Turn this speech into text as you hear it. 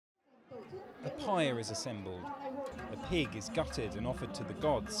A pyre is assembled. A pig is gutted and offered to the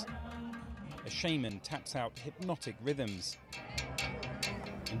gods. A shaman taps out hypnotic rhythms.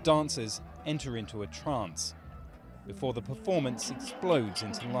 And dancers enter into a trance before the performance explodes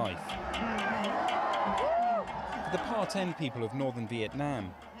into life. For the Pa people of northern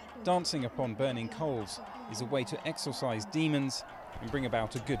Vietnam, dancing upon burning coals is a way to exorcise demons and bring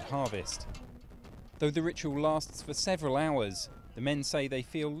about a good harvest. Though the ritual lasts for several hours, the men say they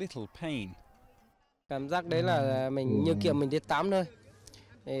feel little pain.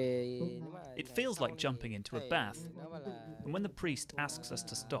 It feels like jumping into a bath, and when the priest asks us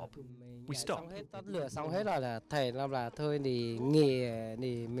to stop, we stop.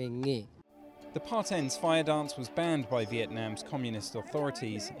 The Pa fire dance was banned by Vietnam's communist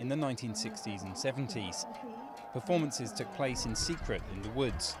authorities in the 1960s and 70s. Performances took place in secret in the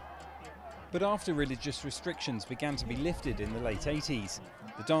woods. But after religious restrictions began to be lifted in the late 80s,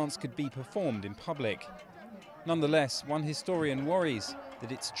 the dance could be performed in public. Nonetheless, one historian worries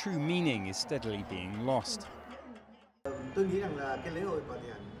that its true meaning is steadily being lost.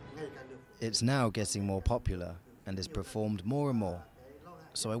 It's now getting more popular and is performed more and more,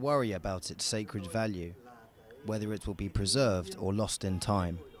 so I worry about its sacred value, whether it will be preserved or lost in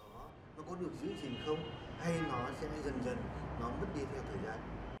time.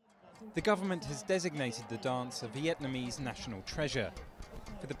 The government has designated the dance a Vietnamese national treasure.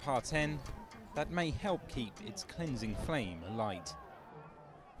 For the Pa that may help keep its cleansing flame alight.